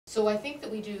So I think that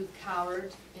we do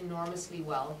Coward enormously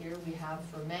well here. We have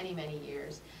for many, many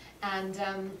years. And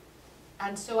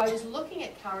so I was looking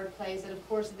at Coward plays, and of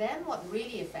course then what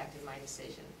really affected my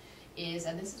decision is,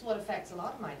 and this is what affects a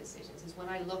lot of my decisions, is when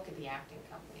I look at the acting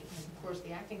company. Because of course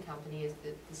the acting company is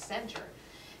the center.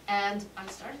 And I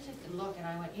started to look and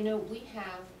I went, you know, we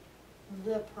have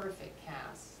the perfect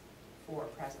cast for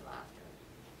Present Laughter.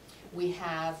 We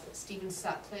have Stephen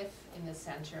Sutcliffe in the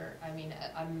center. I mean,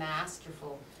 a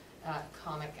masterful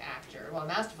comic actor, well, a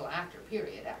masterful actor,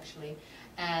 period, actually.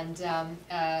 And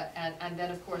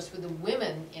then, of course, with the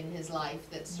women in his life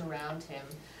that surround him,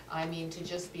 I mean, to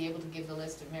just be able to give the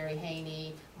list of Mary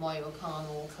Haney, Moya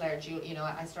O'Connell, Claire Jewell, you know,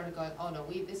 I started going, oh no,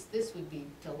 this would be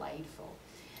delightful.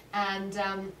 And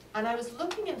I was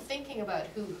looking and thinking about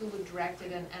who would direct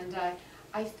it, and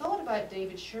I thought about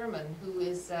David Sherman, who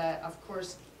is, of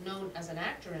course, known as an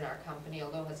actor in our company,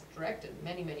 although has directed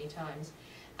many, many times.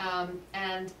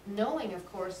 And knowing,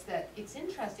 of course, that it's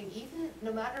interesting, even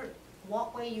no matter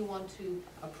what way you want to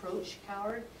approach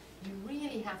Coward, you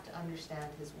really have to understand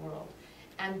his world.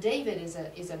 And David is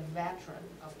a veteran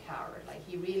of Coward. Like,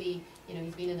 he really, you know,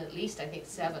 he's been in at least, I think,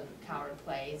 7 Coward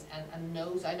plays, and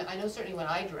knows, I know certainly when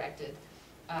I directed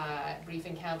Brief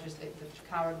Encounters, the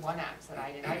Coward one acts that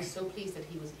I did, I was so pleased that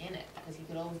he was in it, because he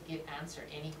could always answer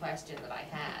any question that I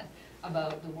had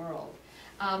about the world.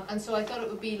 And so I thought it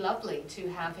would be lovely to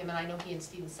have him, and I know he and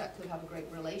Stephen Sutcliffe have a great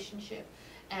relationship.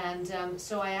 And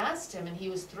so I asked him, and he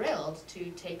was thrilled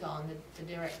to take on the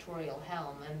directorial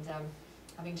helm. And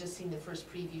having just seen the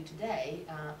first preview today,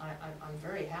 I'm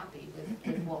very happy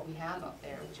with what we have up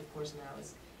there, which of course now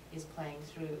is playing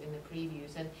through in the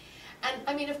previews. And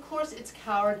I mean, of course, it's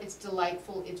Coward, it's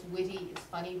delightful, it's witty, it's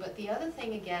funny, but the other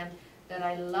thing, again, that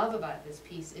I love about this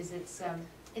piece is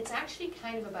it's actually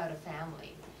kind of about a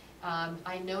family.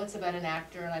 I know it's about an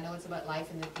actor, and I know it's about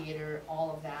life in the theater,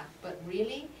 all of that, but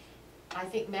really, I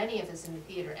think many of us in the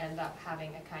theater end up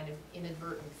having a kind of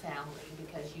inadvertent family,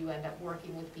 because you end up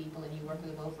working with people and you work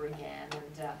with them over again,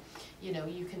 and you know,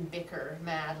 you can bicker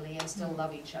madly and still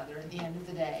love each other at the end of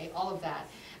the day, all of that.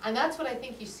 And that's what I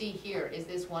think you see here, is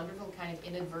this wonderful kind of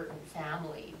inadvertent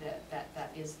family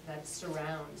that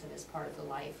surrounds and is part of the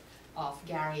life of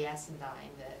Gary Essendine,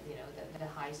 the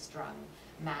high-strung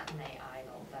matinee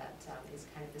idol that is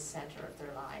kind of the center of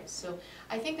their lives. So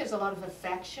I think there's a lot of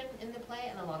affection in the play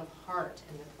and a lot of heart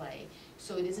in the play.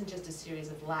 So it isn't just a series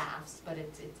of laughs, but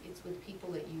it's with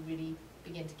people that you really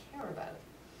begin to care about.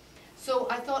 So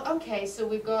I thought, okay, so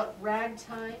we've got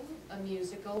Ragtime, a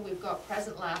musical, we've got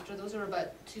Present Laughter. Those are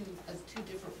about two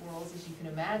different worlds, as you can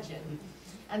imagine.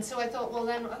 And so I thought, well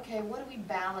then, okay, what do we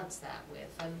balance that with?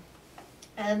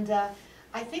 And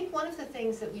I think one of the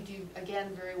things that we do,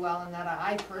 again, very well, and that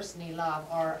I personally love,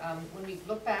 are when we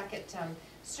look back at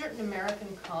certain American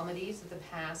comedies of the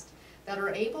past that are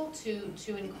able to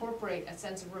incorporate a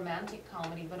sense of romantic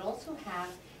comedy, but also have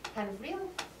kind of real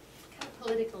kind of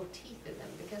political teeth in them,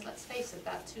 because let's face it,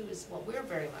 that too is what we're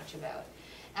very much about.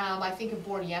 I think of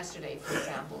Born Yesterday, for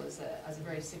example, as a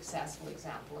very successful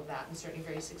example of that, and certainly a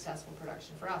very successful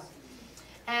production for us.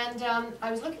 And I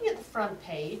was looking at the front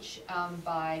page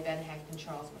by Ben Hecht and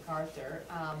Charles MacArthur,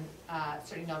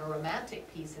 certainly not a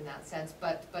romantic piece in that sense,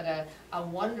 but a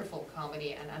wonderful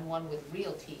comedy, and one with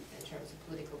real teeth in terms of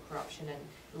political corruption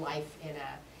and life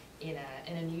in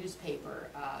a newspaper,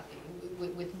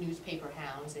 with newspaper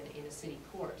hounds in a city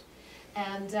court.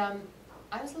 And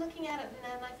I was looking at it,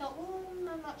 and then I thought, well,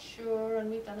 I'm not sure, and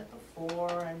we've done it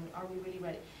before, and are we really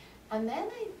ready? And then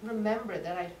I remembered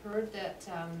that I'd heard that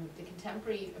the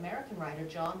contemporary American writer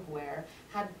John Guare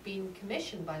had been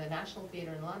commissioned by the National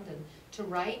Theatre in London to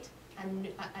write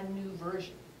a new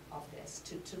version of this,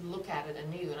 to look at it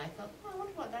anew. And I thought, well, I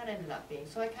wonder what that ended up being.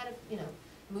 So I kind of, you know,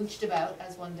 mooched about,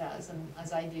 as one does, and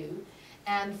as I do,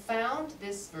 and found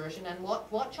this version. And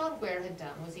what John Guare had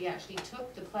done was he actually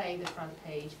took the play, the front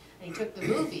page, and he took the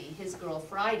movie, His Girl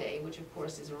Friday, which of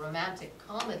course is a romantic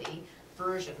comedy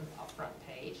version of front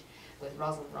page, with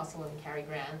Rosalind Russell and Cary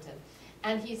Grant,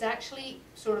 and he's actually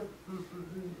sort of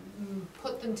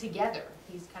put them together.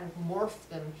 He's kind of morphed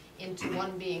them into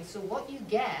one being. So what you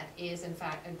get is, in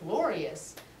fact, a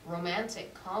glorious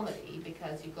romantic comedy,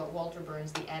 because you've got Walter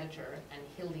Burns, the editor, and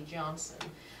Hildy Johnson,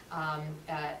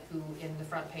 who in the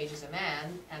front page is a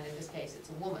man, and in this case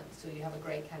it's a woman. So you have a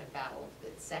great kind of battle.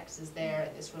 The sex is there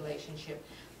in this relationship,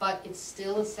 but it's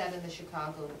still set in the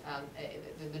Chicago,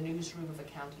 the newsroom of a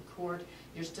county court.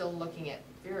 You're still looking at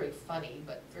very funny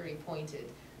but very pointed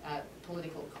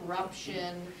political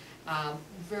corruption,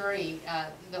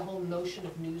 the whole notion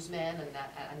of newsmen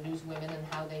and newswomen and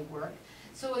how they work.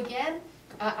 So again,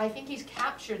 I think he's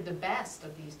captured the best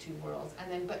of these two worlds,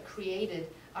 and then but created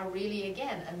are really,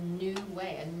 again, a new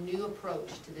way, a new approach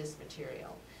to this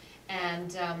material.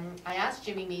 And I asked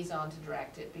Jimmy Mizon to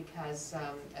direct it because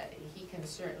he can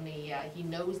certainly, he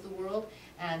knows the world.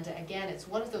 And again, it's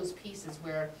one of those pieces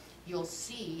where you'll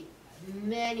see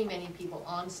many, many people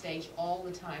on stage all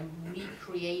the time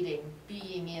recreating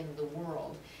being in the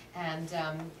world. And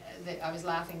I was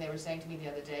laughing, they were saying to me the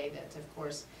other day that, of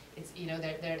course, it's, you know,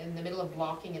 they're in the middle of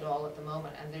blocking it all at the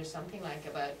moment, and there's something like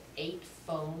about 8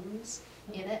 phones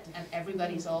in it, and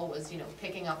everybody's always, you know,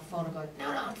 picking up the phone and going,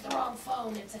 no, it's the wrong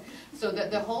phone. So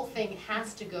the whole thing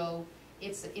has to go,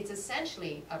 it's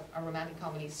essentially a romantic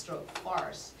comedy stroke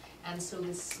farce. And so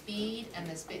the speed and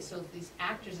the space, so these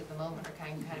actors at the moment are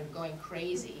kind of going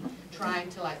crazy, trying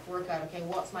to like work out, okay,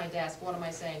 what's my desk, what am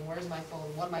I saying, where's my phone,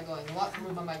 what am I going, what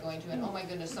room am I going to, and oh my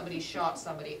goodness, somebody shot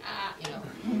somebody, you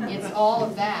know. It's all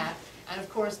of that, and of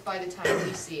course by the time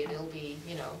we see it, it'll be,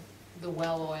 you know, the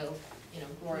well-oiled, you know,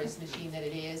 glorious machine that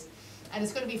it is. And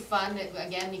it's going to be fun.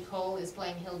 Again, Nicole is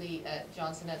playing Hildy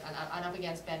Johnson, and up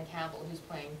against Ben Campbell, who's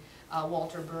playing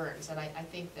Walter Burns, and I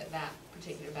think that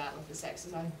particular battle of the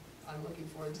sexes, I'm looking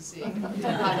forward to seeing how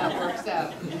that works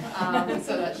out.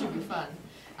 So that should be fun.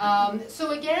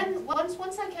 So again, once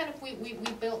I kind of, we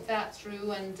built that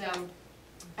through, and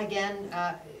again,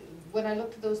 when I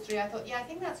looked at those 3, I thought, yeah, I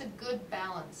think that's a good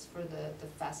balance for the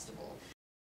festival.